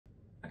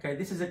Okay,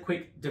 this is a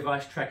quick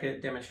device tracker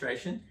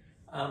demonstration.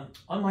 On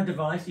my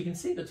device, you can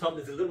see at the top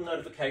there's a little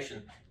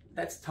notification.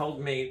 That's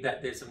told me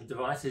that there's some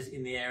devices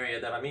in the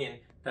area that I'm in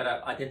that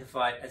are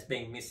identified as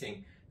being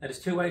missing. Now, there's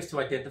two ways to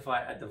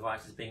identify a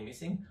device as being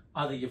missing.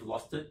 Either you've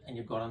lost it and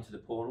you've got onto the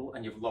portal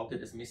and you've logged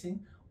it as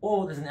missing,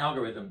 or there's an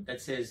algorithm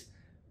that says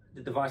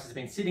the device has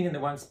been sitting in the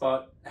one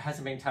spot, it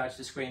hasn't been touched,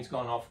 the screen's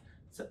gone off,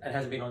 so it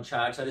hasn't been on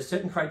charge. So there's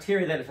certain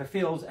criteria that it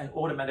fulfills and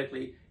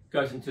automatically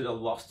goes into the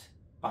lost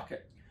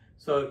bucket.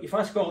 So if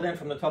I scroll down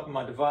from the top of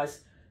my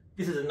device,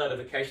 this is a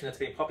notification that's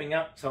been popping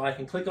up. So I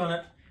can click on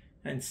it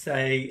and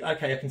say,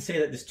 okay, I can see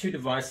that there's two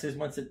devices.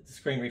 Once the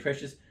screen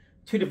refreshes,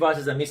 two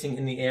devices are missing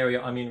in the area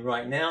I'm in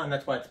right now, and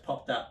that's why it's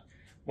popped up.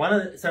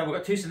 So we've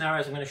got two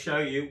scenarios I'm going to show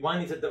you.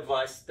 One is a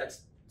device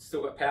that's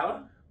still got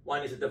power.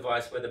 One is a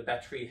device where the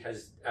battery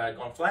has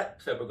gone flat.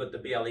 So we've got the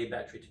BLE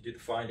battery to do the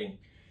finding.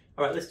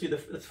 All right, let's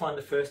find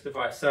the first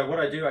device. So what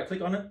I do, I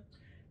click on it,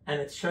 and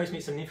it shows me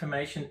some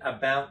information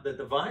about the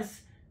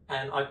device.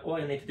 And all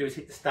I need to do is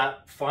hit the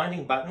Start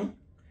Finding button,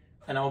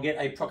 and I'll get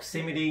a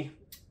proximity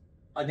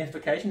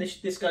identification.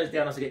 This goes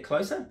down as I get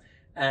closer.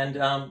 And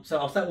so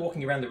I'll start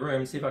walking around the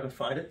room, see if I can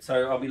find it.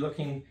 So I'll be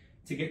looking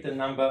to get the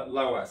number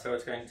lower. So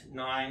it's going to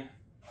 9,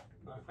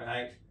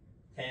 9.8,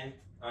 10,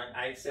 9,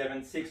 8,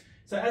 7, 6.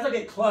 So as I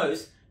get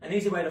close, an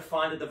easy way to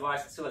find a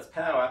device that still has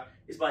power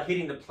is by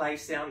hitting the play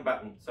sound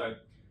button. So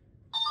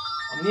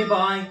I'm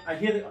nearby, I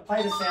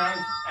play the sound,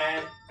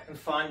 and I can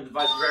find the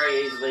device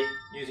very easily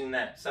using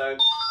that. So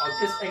I'll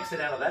just exit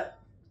out of that.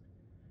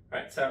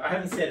 Right, so I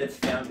haven't said it's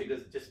found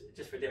because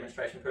just for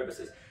demonstration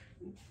purposes.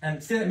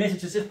 And see that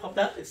message has just popped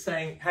up. It's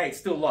saying, hey, it's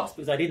still lost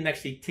because I didn't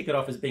actually tick it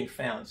off as being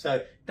found.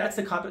 So that's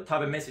the type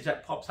of message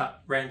that pops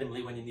up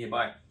randomly when you're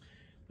nearby.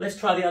 Let's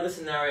try the other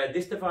scenario.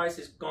 This device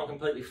has gone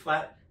completely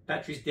flat.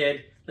 Battery's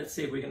dead. Let's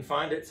see if we can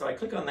find it. So I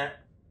click on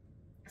that.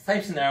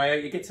 Same scenario,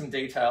 you get some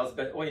details,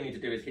 but all you need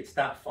to do is hit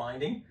Start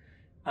Finding.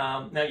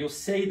 Now you'll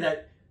see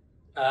that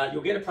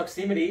you'll get a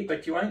proximity,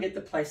 but you won't get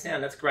the play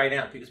sound. That's grayed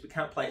out because we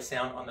can't play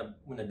sound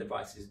when the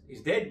device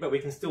is dead, but we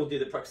can still do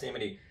the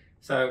proximity.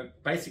 So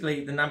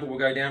basically the number will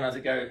go down as I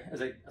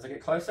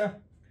get closer.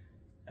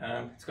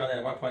 It's gone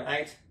down to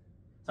 1.8.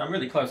 So I'm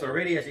really close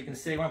already, as you can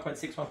see,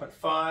 1.6,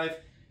 1.5.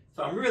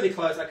 So I'm really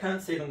close. I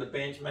can't see it on the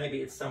bench.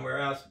 Maybe it's somewhere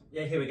else.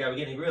 Yeah, here we go. We're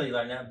getting really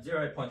low now,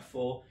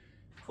 0.4.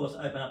 Of course,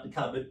 open up the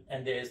cupboard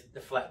and there's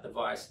the flat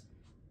device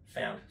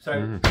found.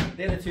 So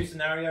they're the two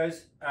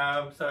scenarios.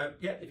 So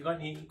yeah, if you've got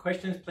any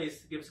questions,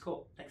 please give us a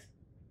call. Thanks.